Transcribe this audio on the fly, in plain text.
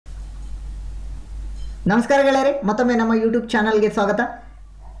ನಮಸ್ಕಾರ ಗೆಳೆಯರೇ, ಮತ್ತೊಮ್ಮೆ ನಮ್ಮ ಯೂಟ್ಯೂಬ್ ಚಾನಲ್ಗೆ ಸ್ವಾಗತ.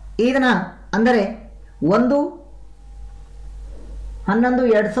 ಈ ದಿನ ಅಂದರೆ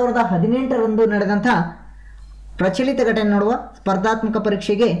 1/11/2018 ನಡೆದಂಥ ಪ್ರಚಲಿತ ಘಟನೆ ನೋಡುವ. ಸ್ಪರ್ಧಾತ್ಮಕ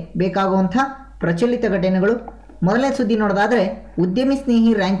ಪರೀಕ್ಷೆಗೆ ಬೇಕಾಗುವಂಥ ಪ್ರಚಲಿತ ಘಟನೆಗಳು. ಮೊದಲನೇ ಸುದ್ದಿ ನೋಡೋದಾದರೆ, ಉದ್ಯಮಿ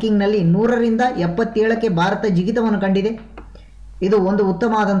ಸ್ನೇಹಿ ರ್ಯಾಂಕಿಂಗ್ನಲ್ಲಿ 100ರಿಂದ 77ಕ್ಕೆ ಭಾರತ ಜಿಗಿತವನ್ನು ಕಂಡಿದೆ. ಇದು ಒಂದು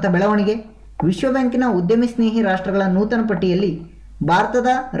ಉತ್ತಮವಾದಂಥ ಬೆಳವಣಿಗೆ. ವಿಶ್ವ ಬ್ಯಾಂಕಿನ ಉದ್ಯಮಿ ಸ್ನೇಹಿ ರಾಷ್ಟ್ರಗಳ ನೂತನ ಪಟ್ಟಿಯಲ್ಲಿ ಭಾರತದ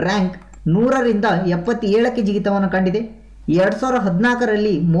ರ್ಯಾಂಕ್ 100ರಿಂದ 77ಕ್ಕೆ ಜಿಗಿತವನ್ನು ಕಂಡಿದೆ.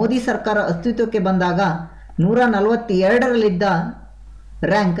 2014ರಲ್ಲಿ ಮೋದಿ ಸರ್ಕಾರ ಅಸ್ತಿತ್ವಕ್ಕೆ ಬಂದಾಗ 142ರಲ್ಲಿದ್ದ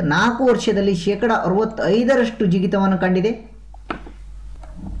ರ್ಯಾಂಕ್ 4 ವರ್ಷದಲ್ಲಿ 65% ಜಿಗಿತವನ್ನು ಕಂಡಿದೆ.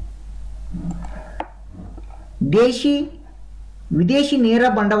 ವಿದೇಶಿ ನೇರ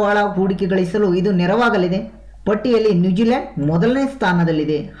ಬಂಡವಾಳ ಹೂಡಿಕೆ ಗಳಿಸಲು ಇದು ನೆರವಾಗಲಿದೆ. ಪಟ್ಟಿಯಲ್ಲಿ ನ್ಯೂಜಿಲೆಂಡ್ ಮೊದಲನೇ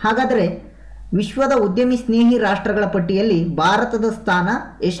ಸ್ಥಾನದಲ್ಲಿದೆ. ಹಾಗಾದರೆ ವಿಶ್ವದ ಉದ್ಯಮಿ ಸ್ನೇಹಿ ರಾಷ್ಟ್ರಗಳ ಪಟ್ಟಿಯಲ್ಲಿ ಭಾರತದ ಸ್ಥಾನ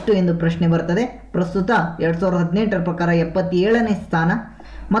ಎಷ್ಟು ಎಂದು ಪ್ರಶ್ನೆ ಬರುತ್ತದೆ. ಪ್ರಸ್ತುತ 2018ರ ಪ್ರಕಾರ 77ನೇ ಸ್ಥಾನ.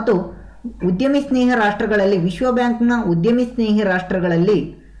 ಮತ್ತು ಉದ್ಯಮಿ ಸ್ನೇಹಿ ರಾಷ್ಟ್ರಗಳಲ್ಲಿ ವಿಶ್ವ ಬ್ಯಾಂಕ್ನ ಉದ್ಯಮಿ ಸ್ನೇಹಿ ರಾಷ್ಟ್ರಗಳಲ್ಲಿ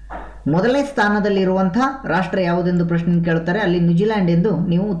ಮೊದಲನೇ ಸ್ಥಾನದಲ್ಲಿರುವಂಥ ರಾಷ್ಟ್ರ ಯಾವುದೆಂದು ಪ್ರಶ್ನೆ ಕೇಳುತ್ತಾರೆ. ಅಲ್ಲಿ ನ್ಯೂಜಿಲೆಂಡ್ ಎಂದು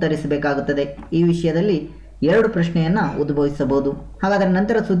ನೀವು ಉತ್ತರಿಸಬೇಕಾಗುತ್ತದೆ. ಈ ವಿಷಯದಲ್ಲಿ 2 ಪ್ರಶ್ನೆಯನ್ನು ಉದ್ಭವಿಸಬಹುದು. ಹಾಗಾದರೆ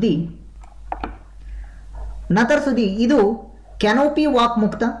ನಂತರ ಸುದ್ದಿ ಇದು ಕ್ಯಾನೋಪಿ ವಾಕ್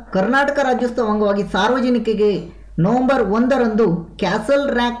ಮುಕ್ತ. ಕರ್ನಾಟಕ ರಾಜ್ಯೋತ್ಸವ ಅಂಗವಾಗಿ ಸಾರ್ವಜನಿಕರಿಗೆ ನವೆಂಬರ್ 1ರಂದು ಕ್ಯಾಸಲ್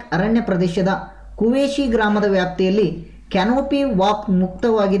ರ್ಯಾಕ್ ಅರಣ್ಯ ಪ್ರದೇಶದ ಕುವೇಶಿ ಗ್ರಾಮದ ವ್ಯಾಪ್ತಿಯಲ್ಲಿ ಕ್ಯಾನೋಪಿ ವಾಕ್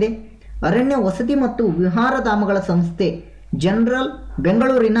ಮುಕ್ತವಾಗಿದೆ. ಅರಣ್ಯ ವಸತಿ ಮತ್ತು ವಿಹಾರಧಾಮಗಳ ಸಂಸ್ಥೆ ಜನರಲ್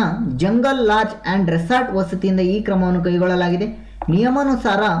ಬೆಂಗಳೂರಿನ ಜಂಗಲ್ ಲಾಡ್ಜ್ ಆ್ಯಂಡ್ ರೆಸಾರ್ಟ್ ವಸತಿಯಿಂದ ಈ ಕ್ರಮವನ್ನು ಕೈಗೊಳ್ಳಲಾಗಿದೆ.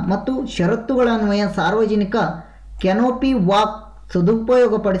 ನಿಯಮಾನುಸಾರ ಮತ್ತು ಷರತ್ತುಗಳನ್ವಯ ಸಾರ್ವಜನಿಕ ಕ್ಯಾನೋಪಿ ವಾಕ್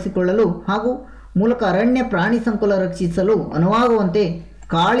ಸದುಪಯೋಗಪಡಿಸಿಕೊಳ್ಳಲು ಹಾಗೂ ಮೂಲಕ ಅರಣ್ಯ ಪ್ರಾಣಿ ಸಂಕುಲ ರಕ್ಷಿಸಲು ಅನುವಾಗುವಂತೆ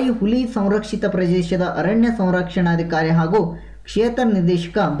ಕಾಳಿ ಹುಲಿ ಸಂರಕ್ಷಿತ ಪ್ರದೇಶದ ಅರಣ್ಯ ಸಂರಕ್ಷಣಾಧಿಕಾರಿ ಹಾಗೂ ಕ್ಷೇತ್ರ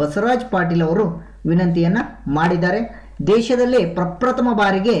ನಿರ್ದೇಶಕ ಬಸವರಾಜ್ ಪಾಟೀಲ್ ಅವರು ವಿನಂತಿಯನ್ನು ಮಾಡಿದ್ದಾರೆ. ದೇಶದಲ್ಲೇ ಪ್ರಪ್ರಥಮ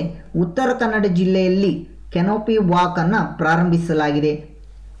ಬಾರಿಗೆ ಉತ್ತರ ಕನ್ನಡ ಜಿಲ್ಲೆಯಲ್ಲಿ ಕ್ಯಾನೋಪಿ ವಾಕ್ ಅನ್ನು ಪ್ರಾರಂಭಿಸಲಾಗಿದೆ.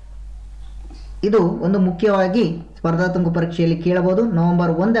 ಇದು ಒಂದು ಮುಖ್ಯವಾಗಿ ಸ್ಪರ್ಧಾತ್ಮಕ ಪರೀಕ್ಷೆಯಲ್ಲಿ ಕೇಳಬಹುದು.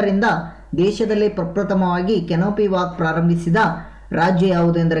 ನವೆಂಬರ್ 1ರಿಂದ ದೇಶದಲ್ಲಿ ಪ್ರಪ್ರಥಮವಾಗಿ ಕ್ಯಾನೋಪಿ ವಾಕ್ ಪ್ರಾರಂಭಿಸಿದ ರಾಜ್ಯ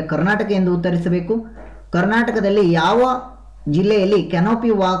ಯಾವುದು ಎಂದರೆ ಕರ್ನಾಟಕ ಎಂದು ಉತ್ತರಿಸಬೇಕು. ಕರ್ನಾಟಕದಲ್ಲಿ ಯಾವ ಜಿಲ್ಲೆಯಲ್ಲಿ ಕ್ಯಾನೋಪಿ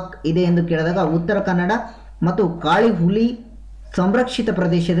ವಾಕ್ ಇದೆ ಎಂದು ಕೇಳಿದಾಗ ಉತ್ತರ ಕನ್ನಡ ಮತ್ತು ಕಾಳಿ ಹುಲಿ ಸಂರಕ್ಷಿತ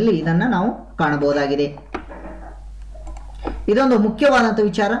ಪ್ರದೇಶದಲ್ಲಿ ಇದನ್ನು ನಾವು ಕಾಣಬಹುದಾಗಿದೆ. ಇದೊಂದು ಮುಖ್ಯವಾದಂಥ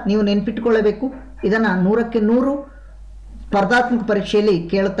ವಿಚಾರ, ನೀವು ನೆನಪಿಟ್ಟುಕೊಳ್ಳಬೇಕು. ಇದನ್ನು 100ಕ್ಕೆ 100 ಸ್ಪರ್ಧಾತ್ಮಕ ಪರೀಕ್ಷೆಯಲ್ಲಿ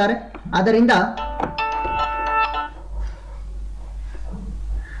ಕೇಳುತ್ತಾರೆ. ಆದ್ದರಿಂದ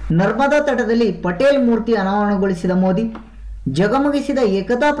ನರ್ಮದಾ ತಟದಲ್ಲಿ ಪಟೇಲ್ ಮೂರ್ತಿ ಅನಾವರಣಗೊಳಿಸಿದ ಮೋದಿ. ಜಗಮಗಿಸಿದ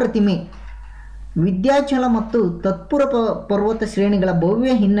ಏಕತಾ ಪ್ರತಿಮೆ. ವಿಂಧ್ಯಾಚಲ ಮತ್ತು ಸತ್ಪುರ ಪರ್ವತ ಶ್ರೇಣಿಗಳ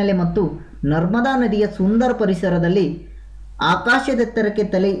ಭವ್ಯ ಹಿನ್ನೆಲೆ ಮತ್ತು ನರ್ಮದಾ ನದಿಯ ಸುಂದರ ಪರಿಸರದಲ್ಲಿ ಆಕಾಶದೆತ್ತರಕ್ಕೆ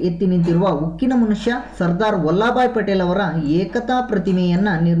ತಲೆ ಎತ್ತಿ ನಿಂತಿರುವ ಉಕ್ಕಿನ ಮನುಷ್ಯ ಸರ್ದಾರ್ ವಲ್ಲಭಭಾಯ್ ಪಟೇಲ್ ಅವರ ಏಕತಾ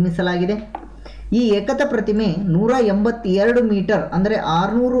ಪ್ರತಿಮೆಯನ್ನು ನಿರ್ಮಿಸಲಾಗಿದೆ. ಈ ಏಕತಾ ಪ್ರತಿಮೆ 182 ಮೀಟರ್ ಅಂದರೆ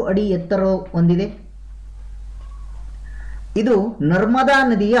 600 ಅಡಿ ಎತ್ತರ ಹೊಂದಿದೆ. ಇದು ನರ್ಮದಾ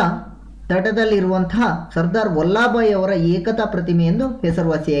ನದಿಯ ತಟದಲ್ಲಿರುವಂತಹ ಸರ್ದಾರ್ ವಲ್ಲಭಭಾಯ್ ಅವರ ಏಕತಾ ಪ್ರತಿಮೆ ಎಂದು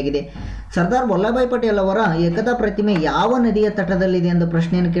ಹೆಸರುವಾಸಿಯಾಗಿದೆ. ಸರ್ದಾರ್ ವಲ್ಲಭಭಾಯ್ ಪಟೇಲ್ ಅವರ ಏಕತಾ ಪ್ರತಿಮೆ ಯಾವ ನದಿಯ ತಟದಲ್ಲಿದೆ ಎಂದು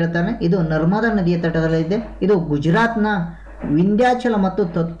ಪ್ರಶ್ನೆಯನ್ನು ಕೇಳ್ತಾನೆ. ಇದು ನರ್ಮದಾ ನದಿಯ ತಟದಲ್ಲಿದೆ. ಇದು ಗುಜರಾತ್ನ ವಿಂಧ್ಯಾಚಲ ಮತ್ತು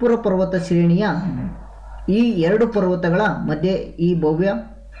ಸತ್ಪುರ ಪರ್ವತ ಶ್ರೇಣಿಯ ಈ 2 ಪರ್ವತಗಳ ಮಧ್ಯೆ ಈ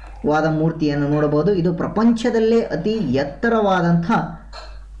ಭವ್ಯವಾದ ಮೂರ್ತಿಯನ್ನು ನೋಡಬಹುದು. ಇದು ಪ್ರಪಂಚದಲ್ಲೇ ಅತಿ ಎತ್ತರವಾದಂಥ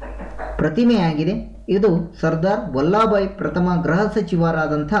ಪ್ರತಿಮೆಯಾಗಿದೆ. ಇದು ಸರ್ದಾರ್ ವಲ್ಲಭಭಾಯ್ ಪ್ರಥಮ ಗೃಹ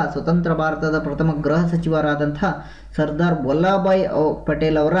ಸಚಿವರಾದಂಥ ಸ್ವತಂತ್ರ ಭಾರತದ ಪ್ರಥಮ ಗೃಹ ಸಚಿವರಾದಂಥ ಸರ್ದಾರ್ ವಲ್ಲಭಭಾಯ್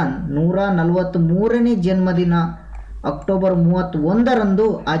ಪಟೇಲ್ ಅವರ 143ನೇ ಜನ್ಮದಿನ ಅಕ್ಟೋಬರ್ 31ರಂದು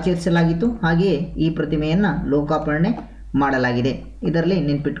ಆಚರಿಸಲಾಗಿತ್ತು. ಹಾಗೆಯೇ ಈ ಪ್ರತಿಮೆಯನ್ನು ಲೋಕಾರ್ಪಣೆ ಮಾಡಲಾಗಿದೆ. ಇದರಲ್ಲಿ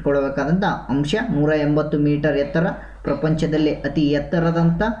ನೆನಪಿಟ್ಟುಕೊಳ್ಳಬೇಕಾದಂಥ ಅಂಶ 180 ಮೀಟರ್ ಎತ್ತರ, ಪ್ರಪಂಚದಲ್ಲೇ ಅತಿ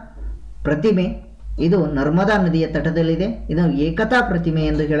ಎತ್ತರದಂಥ ಪ್ರತಿಮೆ. ಇದು ನರ್ಮದಾ ನದಿಯ ತಟದಲ್ಲಿದೆ. ಇದು ಏಕತಾ ಪ್ರತಿಮೆ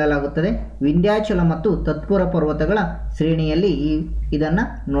ಎಂದು ಹೇಳಲಾಗುತ್ತದೆ. ವಿಂಧ್ಯಾಚಲ ಮತ್ತು ಸತ್ಪುರ ಪರ್ವತಗಳ ಶ್ರೇಣಿಯಲ್ಲಿ ಇದನ್ನು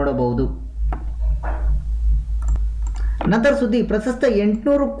ನೋಡಬಹುದು. ನಂತರ ಸುದ್ದಿ, ಪ್ರಶಸ್ತ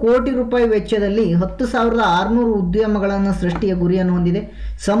 800 ಕೋಟಿ ರೂಪಾಯಿ ವೆಚ್ಚದಲ್ಲಿ 10,600 ಉದ್ಯಮಗಳನ್ನು ಸೃಷ್ಟಿಯ ಗುರಿಯನ್ನು ಹೊಂದಿದೆ.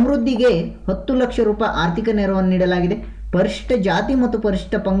 ಸಮೃದ್ಧಿಗೆ 10 ಲಕ್ಷ ರೂಪಾಯಿ ಆರ್ಥಿಕ ನೆರವನ್ನು ನೀಡಲಾಗಿದೆ. ಪರಿಶಿಷ್ಟ ಜಾತಿ ಮತ್ತು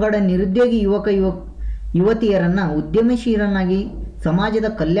ಪರಿಶಿಷ್ಟ ಪಂಗಡ ನಿರುದ್ಯೋಗಿ ಯುವತಿಯರನ್ನು ಉದ್ಯಮಶೀಲನಾಗಿ ಸಮಾಜದ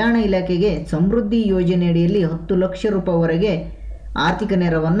ಕಲ್ಯಾಣ ಇಲಾಖೆಗೆ ಸಮೃದ್ಧಿ ಯೋಜನೆಯಡಿಯಲ್ಲಿ 10 ಲಕ್ಷ ರೂಪಾಯಿವರೆಗೆ ಆರ್ಥಿಕ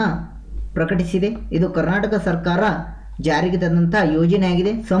ನೆರವನ್ನು ಪ್ರಕಟಿಸಿದೆ. ಇದು ಕರ್ನಾಟಕ ಸರ್ಕಾರ ಜಾರಿಗೆ ತಂದಂಥ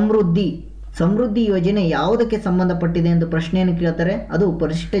ಯೋಜನೆಯಾಗಿದೆ. ಸಮೃದ್ಧಿ ಯೋಜನೆ ಯಾವುದಕ್ಕೆ ಸಂಬಂಧಪಟ್ಟಿದೆ ಎಂದು ಪ್ರಶ್ನೆಯನ್ನು ಕೇಳ್ತಾರೆ. ಅದು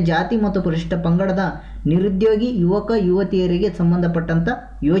ಪರಿಶಿಷ್ಟ ಜಾತಿ ಮತ್ತು ಪರಿಶಿಷ್ಟ ಪಂಗಡದ ನಿರುದ್ಯೋಗಿ ಯುವತಿಯರಿಗೆ ಸಂಬಂಧಪಟ್ಟಂಥ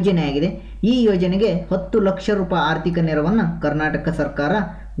ಯೋಜನೆಯಾಗಿದೆ. ಈ ಯೋಜನೆಗೆ 10 ಲಕ್ಷ ರೂಪಾಯಿ ಆರ್ಥಿಕ ನೆರವನ್ನು ಕರ್ನಾಟಕ ಸರ್ಕಾರ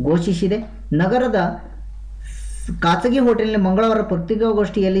ಘೋಷಿಸಿದೆ. ನಗರದ ಖಾಸಗಿ ಹೋಟೆಲ್ನಲ್ಲಿ ಮಂಗಳವಾರ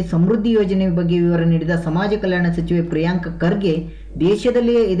ಪತ್ರಿಕಾಗೋಷ್ಠಿಯಲ್ಲಿ ಸಮೃದ್ಧಿ ಯೋಜನೆ ಬಗ್ಗೆ ವಿವರ ನೀಡಿದ ಸಮಾಜ ಕಲ್ಯಾಣ ಸಚಿವೆ ಪ್ರಿಯಾಂಕ ಖರ್ಗೆ,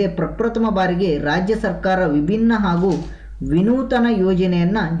 ದೇಶದಲ್ಲಿಯೇ ಇದೇ ಪ್ರಪ್ರಥಮ ಬಾರಿಗೆ ರಾಜ್ಯ ಸರ್ಕಾರ ವಿಭಿನ್ನ ಹಾಗೂ ವಿನೂತನ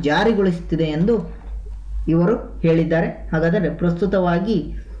ಯೋಜನೆಯನ್ನು ಜಾರಿಗೊಳಿಸುತ್ತಿದೆ ಎಂದು ಇವರು ಹೇಳಿದ್ದಾರೆ. ಹಾಗಾದರೆ ಪ್ರಸ್ತುತವಾಗಿ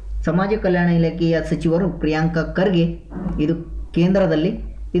ಸಮಾಜ ಕಲ್ಯಾಣ ಇಲಾಖೆಯ ಸಚಿವರು ಪ್ರಿಯಾಂಕ ಖರ್ಗೆ, ಇದು ಕೇಂದ್ರದಲ್ಲಿ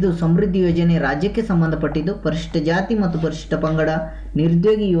ಇದು ಸಮೃದ್ಧಿ ಯೋಜನೆ ರಾಜ್ಯಕ್ಕೆ ಸಂಬಂಧಪಟ್ಟಿದ್ದು ಪರಿಶಿಷ್ಟ ಜಾತಿ ಮತ್ತು ಪರಿಶಿಷ್ಟ ಪಂಗಡ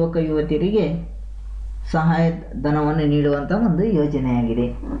ನಿರುದ್ಯೋಗಿ ಯುವಕ ಯುವತಿಯರಿಗೆ ಸಹಾಯ ಧನವನ್ನು ನೀಡುವಂಥ ಒಂದು ಯೋಜನೆಯಾಗಿದೆ.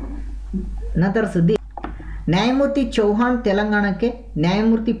 ನಂತರ ಸುದ್ದಿ, ನ್ಯಾಯಮೂರ್ತಿ ಚೌಹಾಣ್ ತೆಲಂಗಾಣಕ್ಕೆ,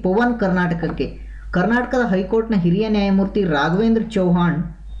 ನ್ಯಾಯಮೂರ್ತಿ ಪವನ್ ಕರ್ನಾಟಕಕ್ಕೆ. ಕರ್ನಾಟಕದ ಹೈಕೋರ್ಟ್ನ ಹಿರಿಯ ನ್ಯಾಯಮೂರ್ತಿ ರಾಘವೇಂದ್ರ ಚೌಹಾಣ್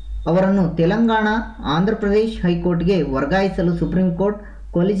ಅವರನ್ನು ತೆಲಂಗಾಣ, ಆಂಧ್ರ ಪ್ರದೇಶ್ ಹೈಕೋರ್ಟ್ಗೆ ವರ್ಗಾಯಿಸಲು ಸುಪ್ರೀಂ ಕೋರ್ಟ್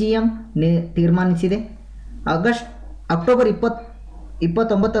ಕೊಲಿಜಿಯಂ ತೀರ್ಮಾನಿಸಿದೆ. ಅಕ್ಟೋಬರ್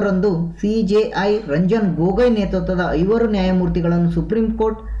 29ರಂದು CJI ರಂಜನ್ ಗೊಗೊಯ್ ನೇತೃತ್ವದ 5 ನ್ಯಾಯಮೂರ್ತಿಗಳನ್ನು ಸುಪ್ರೀಂ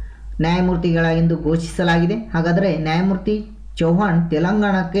ಕೋರ್ಟ್ ನ್ಯಾಯಮೂರ್ತಿಗಳೆಂದು ಘೋಷಿಸಲಾಗಿದೆ. ಹಾಗಾದರೆ ನ್ಯಾಯಮೂರ್ತಿ ಚೌಹಾಣ್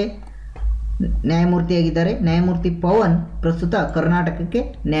ತೆಲಂಗಾಣಕ್ಕೆ ನ್ಯಾಯಮೂರ್ತಿಯಾಗಿದ್ದಾರೆ, ನ್ಯಾಯಮೂರ್ತಿ ಪವನ್ ಪ್ರಸ್ತುತ ಕರ್ನಾಟಕಕ್ಕೆ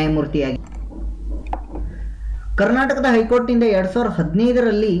ನ್ಯಾಯಮೂರ್ತಿಯಾಗಿ. ಕರ್ನಾಟಕದ ಹೈಕೋರ್ಟ್ನಿಂದ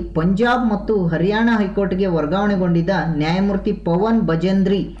 2015ರಲ್ಲಿ ಪಂಜಾಬ್ ಮತ್ತು ಹರಿಯಾಣ ಹೈಕೋರ್ಟ್ಗೆ ವರ್ಗಾವಣೆಗೊಂಡಿದ್ದ ನ್ಯಾಯಮೂರ್ತಿ ಪವನ್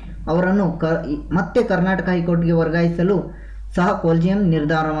ಭಜಂದ್ರಿ ಅವರನ್ನು ಮತ್ತೆ ಕರ್ನಾಟಕ ಹೈಕೋರ್ಟ್ಗೆ ವರ್ಗಾಯಿಸಲು ಸಹ ಕೊಲಿಜಿಯಂ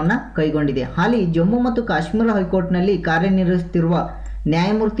ನಿರ್ಧಾರವನ್ನು ಕೈಗೊಂಡಿದೆ. ಹಾಲಿ ಜಮ್ಮು ಮತ್ತು ಕಾಶ್ಮೀರ ಹೈಕೋರ್ಟ್ನಲ್ಲಿ ಕಾರ್ಯನಿರ್ವಹಿಸುತ್ತಿರುವ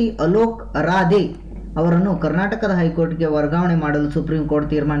ನ್ಯಾಯಮೂರ್ತಿ ಅಲೋಕ್ ಅರಾಧೆ ಅವರನ್ನು ಕರ್ನಾಟಕದ ಹೈಕೋರ್ಟ್ಗೆ ವರ್ಗಾವಣೆ ಮಾಡಲು ಸುಪ್ರೀಂ ಕೋರ್ಟ್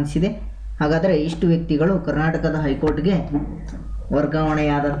ತೀರ್ಮಾನಿಸಿದೆ. ಹಾಗಾದರೆ ಇಷ್ಟು ವ್ಯಕ್ತಿಗಳು ಕರ್ನಾಟಕದ ಹೈಕೋರ್ಟ್ಗೆ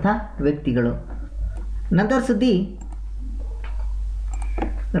ವರ್ಗಾವಣೆಯಾದಂಥ ವ್ಯಕ್ತಿಗಳು. ನಂತರ ಸುದ್ದಿ,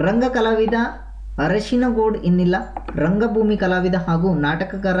 ರಂಗ ಕಲಾವಿದ ಅರಶಿನಗೌಡ್ ಇನ್ನಿಲ್ಲ. ರಂಗಭೂಮಿ ಕಲಾವಿದ ಹಾಗೂ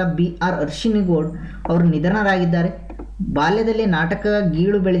ನಾಟಕಕಾರ BR ಅರಶಿನಗೌಡ್ ಅವರು ನಿಧನರಾಗಿದ್ದಾರೆ. ಬಾಲ್ಯದಲ್ಲೇ ನಾಟಕ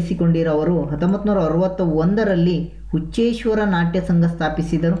ಗೀಳು ಬೆಳೆಸಿಕೊಂಡಿರೋ ಅವರು 1961ರಲ್ಲಿ ಹುಚ್ಚೇಶ್ವರ ನಾಟ್ಯ ಸಂಘ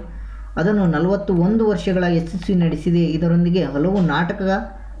ಸ್ಥಾಪಿಸಿದರು. ಅದನ್ನು 41 ವರ್ಷಗಳ ಯಶಸ್ವಿ ನಡೆಸಿದೆ. ಇದರೊಂದಿಗೆ ಹಲವು ನಾಟಕ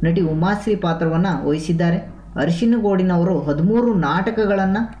ನಟಿ ಉಮಾಶ್ರೀ ಪಾತ್ರವನ್ನು ವಹಿಸಿದ್ದಾರೆ. ಅರಶಿನಗೌಡಿನವರು 13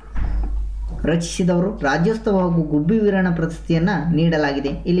 ನಾಟಕಗಳನ್ನು ರಚಿಸಿದವರು. ರಾಜ್ಯೋತ್ಸವ ಹಾಗೂ ಗುಬ್ಬಿ ವೀರಣ್ಣ ಪ್ರಶಸ್ತಿಯನ್ನು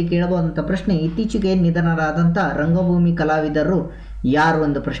ನೀಡಲಾಗಿದೆ. ಇಲ್ಲಿ ಕೇಳಬಹುದಂಥ ಪ್ರಶ್ನೆ, ಇತ್ತೀಚೆಗೆ ನಿಧನರಾದಂಥ ರಂಗಭೂಮಿ ಕಲಾವಿದರು ಯಾರು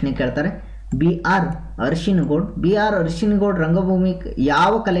ಎಂದು ಪ್ರಶ್ನೆ ಕೇಳ್ತಾರೆ. BR ಅರಶಿನಗೌಡ್. BR ಅರಶಿನಗೌಡ್ ರಂಗಭೂಮಿ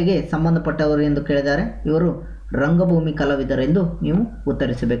ಯಾವ ಕಲೆಗೆ ಸಂಬಂಧಪಟ್ಟವರು ಎಂದು ಕೇಳಿದ್ದಾರೆ. ಇವರು ರಂಗಭೂಮಿ ಕಲಾವಿದರೆಂದು ನೀವು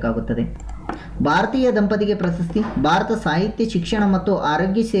ಉತ್ತರಿಸಬೇಕಾಗುತ್ತದೆ. ಭಾರತೀಯ ದಂಪತಿಗೆ ಪ್ರಶಸ್ತಿ. ಭಾರತ ಸಾಹಿತ್ಯ, ಶಿಕ್ಷಣ ಮತ್ತು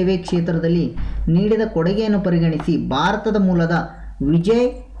ಆರೋಗ್ಯ ಸೇವೆ ಕ್ಷೇತ್ರದಲ್ಲಿ ನೀಡಿದ ಕೊಡುಗೆಯನ್ನು ಪರಿಗಣಿಸಿ ಭಾರತದ ಮೂಲದ ವಿಜಯ್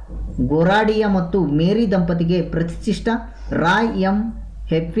ಗೊರಾಡಿಯಾ ಮತ್ತು ಮೇರಿ ದಂಪತಿಗೆ ಪ್ರತಿಷ್ಠಿತ ರಾಯ್ ಎಂ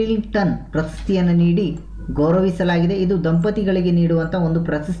ಹೆಫಿಲ್ಟನ್ ಪ್ರಶಸ್ತಿಯನ್ನು ನೀಡಿ ಗೌರವಿಸಲಾಗಿದೆ. ಇದು ದಂಪತಿಗಳಿಗೆ ನೀಡುವಂಥ ಒಂದು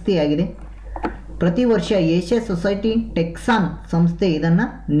ಪ್ರಶಸ್ತಿಯಾಗಿದೆ. ಪ್ರತಿ ವರ್ಷ ಏಷ್ಯಾ ಸೊಸೈಟಿ ಟೆಕ್ಸಾನ್ ಸಂಸ್ಥೆ ಇದನ್ನು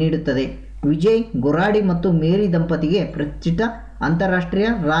ನೀಡುತ್ತದೆ. ವಿಜಯ್ ಗೊರಾಡಿ ಮತ್ತು ಮೇರಿ ದಂಪತಿಗೆ ಪ್ರತಿಷ್ಠಿತ ಅಂತಾರಾಷ್ಟ್ರೀಯ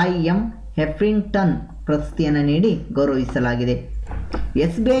ರಾಯ್ ಎಂ ಹೆಫಿಲ್ಟನ್ ಪ್ರಶಸ್ತಿಯನ್ನು ನೀಡಿ ಗೌರವಿಸಲಾಗಿದೆ.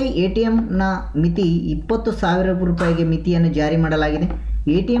 SBI ATMನ ಮಿತಿ 20,000 ರೂಪಾಯಿಗೆ ಮಿತಿಯನ್ನು ಜಾರಿ ಮಾಡಲಾಗಿದೆ.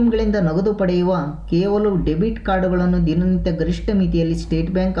 ATMಗಳಿಂದ ನಗದು ಪಡೆಯುವ ಕೇವಲ ಡೆಬಿಟ್ ಕಾರ್ಡುಗಳನ್ನು ದಿನನಿತ್ಯ ಗರಿಷ್ಠ ಮಿತಿಯಲ್ಲಿ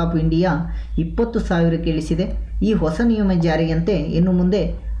ಸ್ಟೇಟ್ ಬ್ಯಾಂಕ್ ಆಫ್ ಇಂಡಿಯಾ 20,000ಕ್ಕೆ ಇಳಿಸಿದೆ. ಈ ಹೊಸ ನಿಯಮ ಜಾರಿಯಂತೆ ಇನ್ನು ಮುಂದೆ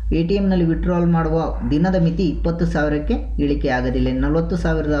ATMನಲ್ಲಿ ವಿಡ್ರಾಲ್ ಮಾಡುವ ದಿನದ ಮಿತಿ 20,000ಕ್ಕೆ ಇಳಿಕೆಯಾಗಲಿಲ್ಲ.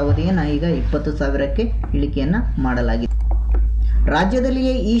 40,000ದ ಅವಧಿಯನ್ನು ಈಗ 20,000ಕ್ಕೆ ಇಳಿಕೆಯನ್ನು ಮಾಡಲಾಗಿದೆ.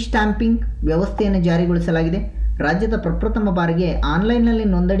 ರಾಜ್ಯದಲ್ಲಿಯೇ ಸ್ಟ್ಯಾಂಪಿಂಗ್ ವ್ಯವಸ್ಥೆಯನ್ನು ಜಾರಿಗೊಳಿಸಲಾಗಿದೆ. ರಾಜ್ಯದ ಪ್ರಪ್ರಥಮ ಬಾರಿಗೆ ಆನ್ಲೈನ್ನಲ್ಲಿ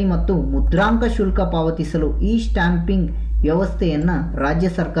ನೋಂದಣಿ ಮತ್ತು ಮುದ್ರಾಂಕ ಶುಲ್ಕ ಪಾವತಿಸಲು ಸ್ಟ್ಯಾಂಪಿಂಗ್ ವ್ಯವಸ್ಥೆಯನ್ನು ರಾಜ್ಯ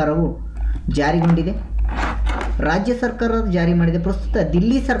ಸರ್ಕಾರವು ಜಾರಿಗೊಂಡಿದೆ. ರಾಜ್ಯ ಸರ್ಕಾರ ಜಾರಿ ಮಾಡಿದೆ. ಪ್ರಸ್ತುತ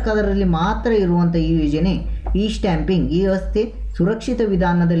ದಿಲ್ಲಿ ಸರ್ಕಾರದಲ್ಲಿ ಮಾತ್ರ ಇರುವಂಥ ಈ ಯೋಜನೆ ಸ್ಟ್ಯಾಂಪಿಂಗ್. ಈ ವ್ಯವಸ್ಥೆ ಸುರಕ್ಷಿತ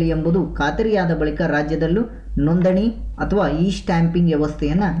ವಿಧಾನದಲ್ಲಿ ಎಂಬುದು ಖಾತರಿಯಾದ ಬಳಿಕ ರಾಜ್ಯದಲ್ಲೂ ನೋಂದಣಿ ಅಥವಾ ಸ್ಟ್ಯಾಂಪಿಂಗ್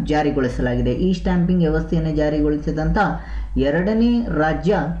ವ್ಯವಸ್ಥೆಯನ್ನು ಜಾರಿಗೊಳಿಸಲಾಗಿದೆ. ಸ್ಟ್ಯಾಂಪಿಂಗ್ ವ್ಯವಸ್ಥೆಯನ್ನು ಜಾರಿಗೊಳಿಸಿದಂಥ 2ನೇ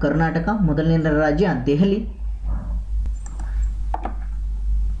ರಾಜ್ಯ ಕರ್ನಾಟಕ, 1ನೇ ರಾಜ್ಯ ದೆಹಲಿ.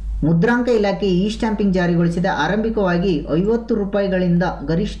 ಮುದ್ರಾಂಕ ಇಲಾಖೆ ಸ್ಟ್ಯಾಂಪಿಂಗ್ ಜಾರಿಗೊಳಿಸಿದ. ಆರಂಭಿಕವಾಗಿ 50 ರೂಪಾಯಿಗಳಿಂದ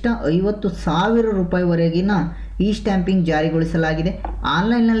ಗರಿಷ್ಠ 50,000 ರೂಪಾಯಿವರೆಗಿನ ಸ್ಟ್ಯಾಂಪಿಂಗ್ ಜಾರಿಗೊಳಿಸಲಾಗಿದೆ.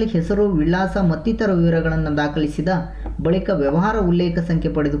 ಆನ್ಲೈನ್ನಲ್ಲಿ ಹೆಸರು, ವಿಳಾಸ ಮತ್ತಿತರ ವಿವರಗಳನ್ನು ದಾಖಲಿಸಿದ ಬಳಿಕ ವ್ಯವಹಾರ ಉಲ್ಲೇಖ ಸಂಖ್ಯೆ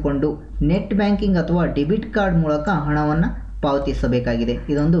ಪಡೆದುಕೊಂಡು ನೆಟ್ ಬ್ಯಾಂಕಿಂಗ್ ಅಥವಾ ಡೆಬಿಟ್ ಕಾರ್ಡ್ ಮೂಲಕ ಹಣವನ್ನು ಪಾವತಿಸಬೇಕಾಗಿದೆ.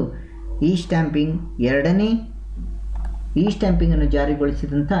 ಇದೊಂದು ಸ್ಟ್ಯಾಂಪಿಂಗ್. ಸ್ಟ್ಯಾಂಪಿಂಗನ್ನು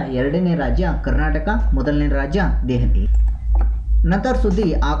ಜಾರಿಗೊಳಿಸಿದಂಥ 2ನೇ ರಾಜ್ಯ ಕರ್ನಾಟಕ, 1ನೇ ರಾಜ್ಯ ದೆಹಲಿ. ನಂತರ ಸುದ್ದಿ,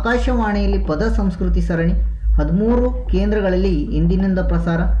 ಆಕಾಶವಾಣಿಯಲ್ಲಿ ಪದ ಸಂಸ್ಕೃತಿ ಸರಣಿ 13 ಕೇಂದ್ರಗಳಲ್ಲಿ ಇಂದಿನಿಂದ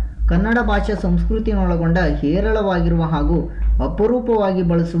ಪ್ರಸಾರ. ಕನ್ನಡ ಭಾಷಾ ಸಂಸ್ಕೃತಿಯನ್ನೊಳಗೊಂಡ ಹೇರಳವಾಗಿರುವ ಹಾಗೂ ಅಪರೂಪವಾಗಿ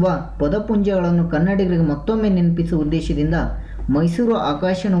ಬಳಸುವ ಪದಪುಂಜಗಳನ್ನು ಕನ್ನಡಿಗರಿಗೆ ಮತ್ತೊಮ್ಮೆ ನೆನಪಿಸುವ ಉದ್ದೇಶದಿಂದ ಮೈಸೂರು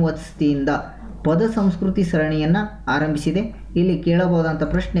ಆಕಾಶವಾಣಿ ವಸತಿಯಿಂದ ಪದ ಸಂಸ್ಕೃತಿ ಸರಣಿಯನ್ನು ಆರಂಭಿಸಿದೆ. ಇಲ್ಲಿ ಕೇಳಬಹುದಂಥ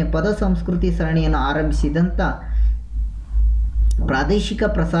ಪ್ರಶ್ನೆ, ಪದ ಸಂಸ್ಕೃತಿ ಸರಣಿಯನ್ನು ಆರಂಭಿಸಿದಂಥ ಪ್ರಾದೇಶಿಕ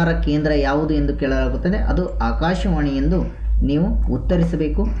ಪ್ರಸಾರ ಕೇಂದ್ರ ಯಾವುದು ಎಂದು ಕೇಳಲಾಗುತ್ತದೆ. ಅದು ಆಕಾಶವಾಣಿ ಎಂದು ನೀವು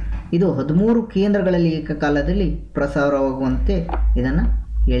ಉತ್ತರಿಸಬೇಕು. ಇದು 13 ಕೇಂದ್ರಗಳಲ್ಲಿ ಏಕಕಾಲದಲ್ಲಿ ಪ್ರಸಾರವಾಗುವಂತೆ ಇದನ್ನು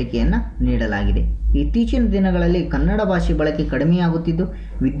ಹೇಳಿಕೆಯನ್ನು ನೀಡಲಾಗಿದೆ. ಇತ್ತೀಚಿನ ದಿನಗಳಲ್ಲಿ ಕನ್ನಡ ಭಾಷೆ ಬಳಕೆ ಕಡಿಮೆಯಾಗುತ್ತಿದ್ದು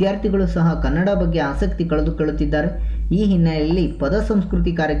ವಿದ್ಯಾರ್ಥಿಗಳು ಸಹ ಕನ್ನಡ ಬಗ್ಗೆ ಆಸಕ್ತಿ ಕಳೆದುಕೊಳ್ಳುತ್ತಿದ್ದಾರೆ. ಈ ಹಿನ್ನೆಲೆಯಲ್ಲಿ ಪದ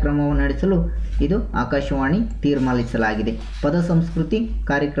ಸಂಸ್ಕೃತಿ ಕಾರ್ಯಕ್ರಮವನ್ನು ನಡೆಸಲು ಇದು ಆಕಾಶವಾಣಿ ತೀರ್ಮಾನಿಸಲಾಗಿದೆ. ಪದ ಸಂಸ್ಕೃತಿ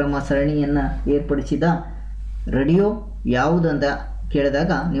ಕಾರ್ಯಕ್ರಮ ಸರಣಿಯನ್ನು ಏರ್ಪಡಿಸಿದ ರೇಡಿಯೋ ಯಾವುದು ಅಂತ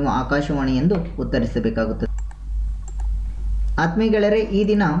ಕೇಳಿದಾಗ ನೀವು ಆಕಾಶವಾಣಿ ಎಂದು ಉತ್ತರಿಸಬೇಕಾಗುತ್ತದೆ. ಆತ್ಮೀಯ ಗೆಳೆಯರೇ, ಈ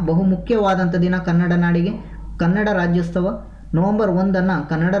ದಿನ ಬಹುಮುಖ್ಯವಾದಂಥ ದಿನ ಕನ್ನಡ ನಾಡಿಗೆ. ಕನ್ನಡ ರಾಜ್ಯೋತ್ಸವ ನವೆಂಬರ್ 1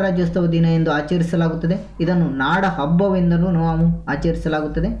 ಕನ್ನಡ ರಾಜ್ಯೋತ್ಸವ ದಿನ ಎಂದು ಆಚರಿಸಲಾಗುತ್ತದೆ. ಇದನ್ನು ನಾಡ ಹಬ್ಬವೆಂದೂ ನಾವು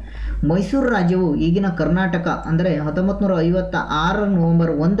ಆಚರಿಸಲಾಗುತ್ತದೆ. ಮೈಸೂರು ರಾಜ್ಯವು ಈಗಿನ ಕರ್ನಾಟಕ ಅಂದರೆ 1956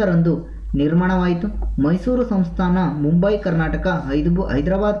 ನವೆಂಬರ್ 1 ನಿರ್ಮಾಣವಾಯಿತು. ಮೈಸೂರು ಸಂಸ್ಥಾನ ಮುಂಬೈ ಕರ್ನಾಟಕ,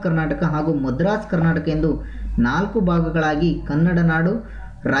 ಹೈದರಾಬಾದ್ ಕರ್ನಾಟಕ ಹಾಗೂ ಮದ್ರಾಸ್ ಕರ್ನಾಟಕ ಎಂದು 4 ಭಾಗಗಳಾಗಿ ಕನ್ನಡ ನಾಡು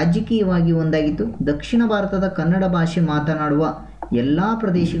ರಾಜಕೀಯವಾಗಿ ಒಂದಾಗಿತ್ತು. ದಕ್ಷಿಣ ಭಾರತದ ಕನ್ನಡ ಭಾಷೆ ಮಾತನಾಡುವ ಎಲ್ಲ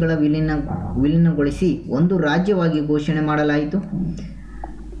ಪ್ರದೇಶಗಳ ವಿಲೀನಗೊಳಿಸಿ ಒಂದು ರಾಜ್ಯವಾಗಿ ಘೋಷಣೆ ಮಾಡಲಾಯಿತು.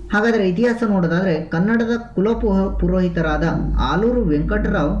 ಹಾಗಾದರೆ ಇತಿಹಾಸ ನೋಡೋದಾದರೆ ಕನ್ನಡದ ಪುರೋಹಿತರಾದ ಆಲೂರು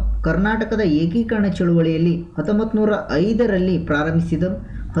ವೆಂಕಟರಾವ್ ಕರ್ನಾಟಕದ ಏಕೀಕರಣ ಚಳುವಳಿಯಲ್ಲಿ 1905ರಲ್ಲಿ ಪ್ರಾರಂಭಿಸಿದರು.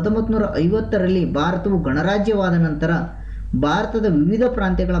 1950ರಲ್ಲಿ ಭಾರತವು ಗಣರಾಜ್ಯವಾದ ನಂತರ ಭಾರತದ ವಿವಿಧ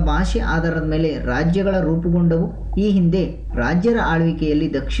ಪ್ರಾಂತ್ಯಗಳ ಭಾಷೆ ಆಧಾರದ ಮೇಲೆ ರಾಜ್ಯಗಳ ರೂಪುಗೊಂಡವು. ಈ ಹಿಂದೆ ರಾಜ್ಯರ ಆಳ್ವಿಕೆಯಲ್ಲಿ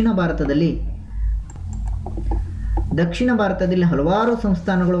ದಕ್ಷಿಣ ಭಾರತದಲ್ಲಿ ಹಲವಾರು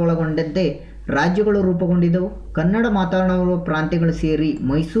ಸಂಸ್ಥಾನಗಳು ಒಳಗೊಂಡಂತೆ ರಾಜ್ಯಗಳು ರೂಪುಗೊಂಡಿದ್ದವು. ಕನ್ನಡ ಮಾತನಾಡುವ ಪ್ರಾಂತ್ಯಗಳು ಸೇರಿ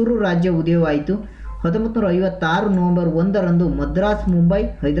ಮೈಸೂರು ರಾಜ್ಯ ಉದಯವಾಯಿತು. 1956 ನವೆಂಬರ್ 1 ಮದ್ರಾಸ್, ಮುಂಬೈ,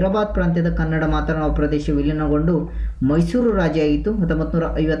 ಹೈದರಾಬಾದ್ ಪ್ರಾಂತ್ಯದ ಕನ್ನಡ ಮಾತನಾಡುವ ಪ್ರದೇಶ ವಿಲೀನಗೊಂಡು ಮೈಸೂರು ರಾಜ್ಯ ಆಯಿತು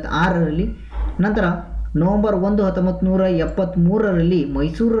 1956ರಲ್ಲಿ. ನಂತರ ನವೆಂಬರ್ 1, 1973ರಲ್ಲಿ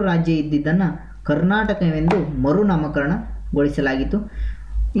ಮೈಸೂರು ರಾಜ್ಯ ಇದ್ದಿದ್ದನ್ನು ಕರ್ನಾಟಕವೆಂದು ಮರುನಾಮಕರಣಗೊಳಿಸಲಾಗಿತ್ತು.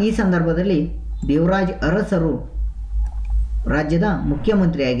 ಈ ಸಂದರ್ಭದಲ್ಲಿ ದೇವರಾಜ ಅರಸರು ರಾಜ್ಯದ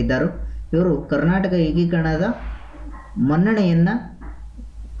ಮುಖ್ಯಮಂತ್ರಿಯಾಗಿದ್ದರು. ಇವರು ಕರ್ನಾಟಕ ಏಕೀಕರಣದ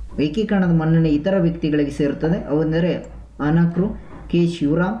ಮನ್ನಣೆ ಇತರ ವ್ಯಕ್ತಿಗಳಿಗೆ ಸೇರುತ್ತದೆ. ಅವೆಂದರೆ ಅನಕೃ, ಕೆ.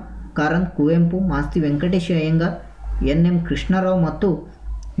 ಶಿವರಾಮ್ ಕಾರಂತ್, ಕುವೆಂಪು, ಮಾಸ್ತಿ ವೆಂಕಟೇಶ ಅಯ್ಯಂಗಾರ್, ಎನ್. ಕೃಷ್ಣರಾವ್ ಮತ್ತು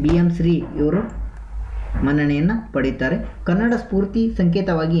ಬಿ. ಶ್ರೀ ಇವರು ಮನ್ನಣೆಯನ್ನು ಪಡೆಯುತ್ತಾರೆ. ಕನ್ನಡ ಸ್ಫೂರ್ತಿ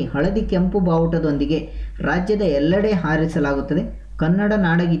ಸಂಕೇತವಾಗಿ ಹಳದಿ ಕೆಂಪು ಬಾವುಟದೊಂದಿಗೆ ರಾಜ್ಯದ ಎಲ್ಲೆಡೆ ಹಾರಿಸಲಾಗುತ್ತದೆ. ಕನ್ನಡ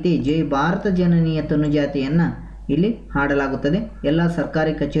ನಾಡಗೀತೆ ಜೈ ಭಾರತ ಜನನಿಯ ತನುಜಾತೆಯನ್ನು ಇಲ್ಲಿ ಹಾಡಲಾಗುತ್ತದೆ. ಎಲ್ಲ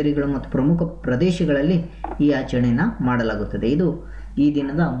ಸರ್ಕಾರಿ ಕಚೇರಿಗಳು ಮತ್ತು ಪ್ರಮುಖ ಪ್ರದೇಶಗಳಲ್ಲಿ ಈ ಆಚರಣೆಯನ್ನು ಮಾಡಲಾಗುತ್ತದೆ. ಇದು ಈ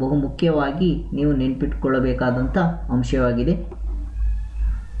ದಿನದ ಬಹುಮುಖ್ಯವಾಗಿ ನೀವು ನೆನಪಿಟ್ಟುಕೊಳ್ಳಬೇಕಾದಂಥ ಅಂಶವಾಗಿದೆ.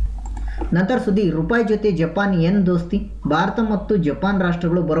 ನಂತರ ಸುದ್ದಿ, ರೂಪಾಯಿ ಜೊತೆ ಜಪಾನ್ ಯೆನ್ ದೋಸ್ತಿ. ಭಾರತ ಮತ್ತು ಜಪಾನ್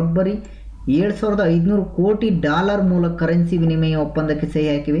ರಾಷ್ಟ್ರಗಳು ಬರೋಬ್ಬರಿ $7,500 ಕೋಟಿ ಮೂಲಕ ಕರೆನ್ಸಿ ವಿನಿಮಯ ಒಪ್ಪಂದಕ್ಕೆ ಸಹಿ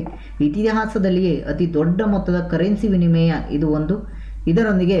ಹಾಕಿವೆ. ಇತಿಹಾಸದಲ್ಲಿಯೇ ಅತಿ ದೊಡ್ಡ ಮೊತ್ತದ ಕರೆನ್ಸಿ ವಿನಿಮಯ ಇದು ಒಂದು.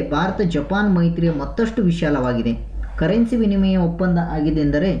 ಇದರೊಂದಿಗೆ ಭಾರತ ಜಪಾನ್ ಮೈತ್ರಿಯ ಮತ್ತಷ್ಟು ವಿಶಾಲವಾಗಿದೆ. ಕರೆನ್ಸಿ ವಿನಿಮಯ ಒಪ್ಪಂದ ಆಗಿದೆ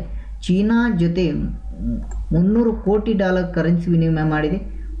ಎಂದರೆ ಚೀನಾ ಜೊತೆ $300 ಕೋಟಿ ಕರೆನ್ಸಿ ವಿನಿಮಯ ಮಾಡಿದೆ.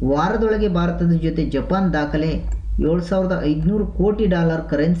 ವಾರದೊಳಗೆ ಭಾರತದ ಜೊತೆ ಜಪಾನ್ ದಾಖಲೆ $7,500 ಕೋಟಿ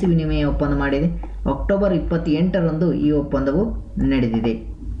ಕರೆನ್ಸಿ ವಿನಿಮಯ ಒಪ್ಪಂದ ಮಾಡಿದೆ. ಅಕ್ಟೋಬರ್ 28ರಂದು ಈ ಒಪ್ಪಂದವು ನಡೆದಿದೆ.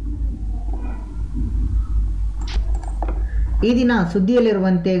 ಈ ದಿನ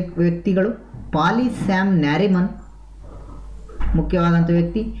ಸುದ್ದಿಯಲ್ಲಿರುವಂತೆ ವ್ಯಕ್ತಿಗಳು, ಪಾಲಿ ಸ್ಯಾಮ್ ನ್ಯಾರಿಮನ್ ಮುಖ್ಯವಾದಂಥ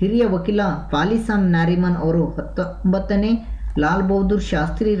ವ್ಯಕ್ತಿ. ಹಿರಿಯ ವಕೀಲ ಪಾಲಿ ಸ್ಯಾಮ್ ನ್ಯಾರಿಮನ್ ಅವರು 19ನೇ ಲಾಲ್ ಬಹದ್ದೂರ್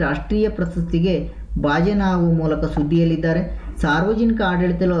ಶಾಸ್ತ್ರಿ ರಾಷ್ಟ್ರೀಯ ಪ್ರಶಸ್ತಿಗೆ ಭಾಜನವಾಗುವ ಮೂಲಕ ಸುದ್ದಿಯಲ್ಲಿದ್ದಾರೆ. ಸಾರ್ವಜನಿಕ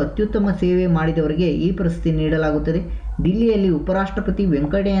ಆಡಳಿತದಲ್ಲಿ ಅತ್ಯುತ್ತಮ ಸೇವೆ ಮಾಡಿದವರಿಗೆ ಈ ಪ್ರಶಸ್ತಿ ನೀಡಲಾಗುತ್ತದೆ. ದಿಲ್ಲಿಯಲ್ಲಿ ಉಪರಾಷ್ಟ್ರಪತಿ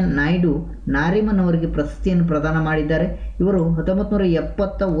ವೆಂಕಯ್ಯ ನಾಯ್ಡು ನಾರಿಮನ್ ಅವರಿಗೆ ಪ್ರಶಸ್ತಿಯನ್ನು ಪ್ರದಾನ ಮಾಡಿದ್ದಾರೆ. ಇವರು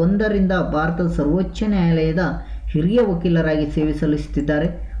 1971ರಿಂದ ಭಾರತದ ಸರ್ವೋಚ್ಚ ನ್ಯಾಯಾಲಯದ ಹಿರಿಯ ವಕೀಲರಾಗಿ ಸೇವೆ ಸಲ್ಲಿಸುತ್ತಿದ್ದಾರೆ.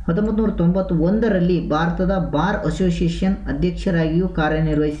 1991ರಲ್ಲಿ ಭಾರತದ ಬಾರ್ ಅಸೋಸಿಯೇಷನ್ ಅಧ್ಯಕ್ಷರಾಗಿಯೂ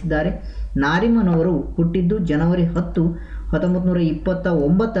ಕಾರ್ಯನಿರ್ವಹಿಸಿದ್ದಾರೆ. ನಾರಿಮನ್ ಅವರು ಹುಟ್ಟಿದ್ದು ಜನವರಿ 10,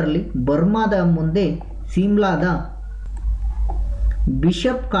 1929ರಲ್ಲಿ ಬರ್ಮಾದ ಮುಂದೆ ಸಿಮ್ಲಾದ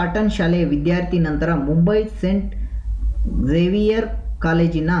ಬಿಷಪ್ ಕಾಟನ್ ಶಾಲೆಯ ವಿದ್ಯಾರ್ಥಿ. ನಂತರ ಮುಂಬೈ ಸೇಂಟ್ ಝೇವಿಯರ್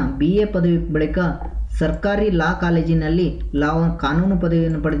ಕಾಲೇಜಿನ BA ಪದವಿ ಬಳಿಕ ಸರ್ಕಾರಿ ಲಾ ಕಾಲೇಜಿನಲ್ಲಿ ಕಾನೂನು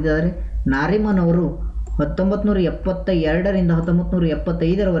ಪದವಿಯನ್ನು ಪಡೆದಿದ್ದಾರೆ. ನಾರಿಮನ್ ಅವರು 1972ರಿಂದ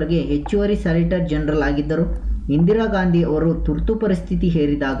 1975ರವರೆಗೆ ಹೆಚ್ಚುವರಿ ಸಾಲಿಸಿಟರ್ ಜನರಲ್ ಆಗಿದ್ದರು. ಇಂದಿರಾ ಗಾಂಧಿ ಅವರು ತುರ್ತು ಪರಿಸ್ಥಿತಿ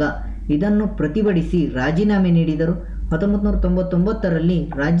ಹೇರಿದಾಗ ಇದನ್ನು ಪ್ರತಿಭಟಿಸಿ ರಾಜೀನಾಮೆ ನೀಡಿದರು. 1999ರಲ್ಲಿ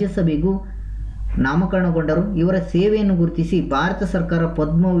ರಾಜ್ಯಸಭೆಗೂ ನಾಮಕರಣಗೊಂಡರು. ಇವರ ಸೇವೆಯನ್ನು ಗುರುತಿಸಿ ಭಾರತ ಸರ್ಕಾರ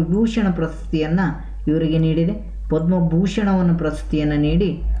ಪದ್ಮವಿಭೂಷಣ ಪ್ರಶಸ್ತಿಯನ್ನು ಇವರಿಗೆ ನೀಡಿದೆ. ಪದ್ಮಭೂಷಣವನ್ನು ಪ್ರಶಸ್ತಿಯನ್ನು ನೀಡಿ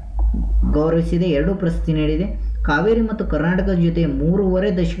ಗೌರವಿಸಿದೆ. 2 ಪ್ರಶಸ್ತಿ ನೀಡಿದೆ. ಕಾವೇರಿ ಮತ್ತು ಕರ್ನಾಟಕದ ಜೊತೆ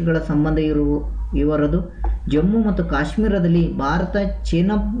 3.5 ದಶಕಗಳ ಸಂಬಂಧ ಇವರದು. ಜಮ್ಮು ಮತ್ತು ಕಾಶ್ಮೀರದಲ್ಲಿ ಭಾರತ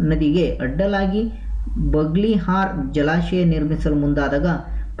ಚೇನಾಬ್ ನದಿಗೆ ಅಡ್ಡಲಾಗಿ ಬಗ್ಲಿಹಾರ್ ಜಲಾಶಯ ನಿರ್ಮಿಸಲು ಮುಂದಾದಾಗ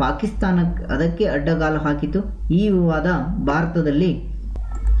ಪಾಕಿಸ್ತಾನ ಅದಕ್ಕೆ ಅಡ್ಡಗಾಲು ಹಾಕಿತು. ಈ ವಿವಾದ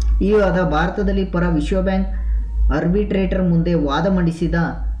ಭಾರತದಲ್ಲಿ ಪರ ವಿಶ್ವ ಬ್ಯಾಂಕ್ ಆರ್ಬಿಟ್ರೇಟರ್ ಮುಂದೆ ವಾದ ಮಂಡಿಸಿದ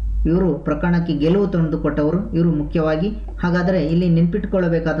ಇವರು ಪ್ರಕರಣಕ್ಕೆ ಗೆಲುವು ತಂದುಕೊಟ್ಟವರು ಇವರು ಮುಖ್ಯವಾಗಿ. ಹಾಗಾದರೆ ಇಲ್ಲಿ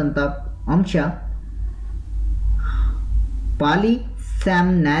ನೆನಪಿಟ್ಟುಕೊಳ್ಳಬೇಕಾದಂಥ ಅಂಶ, ಪಾಲಿ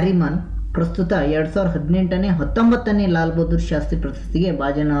ಸ್ಯಾಮ್ ನ್ಯಾರಿಮನ್ ಪ್ರಸ್ತುತ 2018ನೇ 19ನೇ ಲಾಲ್ ಬಹದ್ದೂರ್ ಶಾಸ್ತ್ರಿ ಪ್ರಶಸ್ತಿಗೆ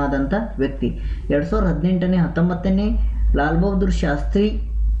ಭಾಜನವಾದಂಥ ವ್ಯಕ್ತಿ. 2018ನೇ 19ನೇ ಲಾಲ್ ಬಹದ್ದೂರ್ ಶಾಸ್ತ್ರಿ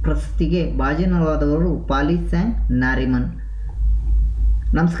ಪ್ರಶಸ್ತಿಗೆ ಭಾಜನವಾದವರು ಪಾಲಿ ಸ್ಯಾಮ್ ನ್ಯಾರಿಮನ್.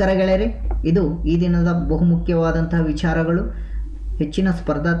 ನಮಸ್ಕಾರ ಗೆಳೆಯರೆ, ಇದು ಈ ದಿನದ ಬಹುಮುಖ್ಯವಾದಂತಹ ವಿಚಾರಗಳು. ಹೆಚ್ಚಿನ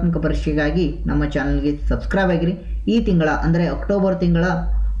ಸ್ಪರ್ಧಾತ್ಮಕ ಪರೀಕ್ಷೆಗಾಗಿ ನಮ್ಮ ಚಾನಲ್ಗೆ ಸಬ್ಸ್ಕ್ರೈಬ್ ಆಗಿರಿ. ಈ ತಿಂಗಳ ಅಂದರೆ ಅಕ್ಟೋಬರ್ ತಿಂಗಳ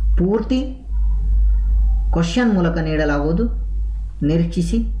ಪೂರ್ತಿ ಕ್ವಶನ್ ಮೂಲಕ ನೀಡಲಾಗುವುದು.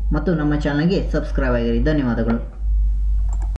 ನಿರೀಕ್ಷಿಸಿ ಮತ್ತು ನಮ್ಮ ಚಾನಲ್ಗೆ ಸಬ್ಸ್ಕ್ರೈಬ್ ಆಗಿರಿ. ಧನ್ಯವಾದಗಳು.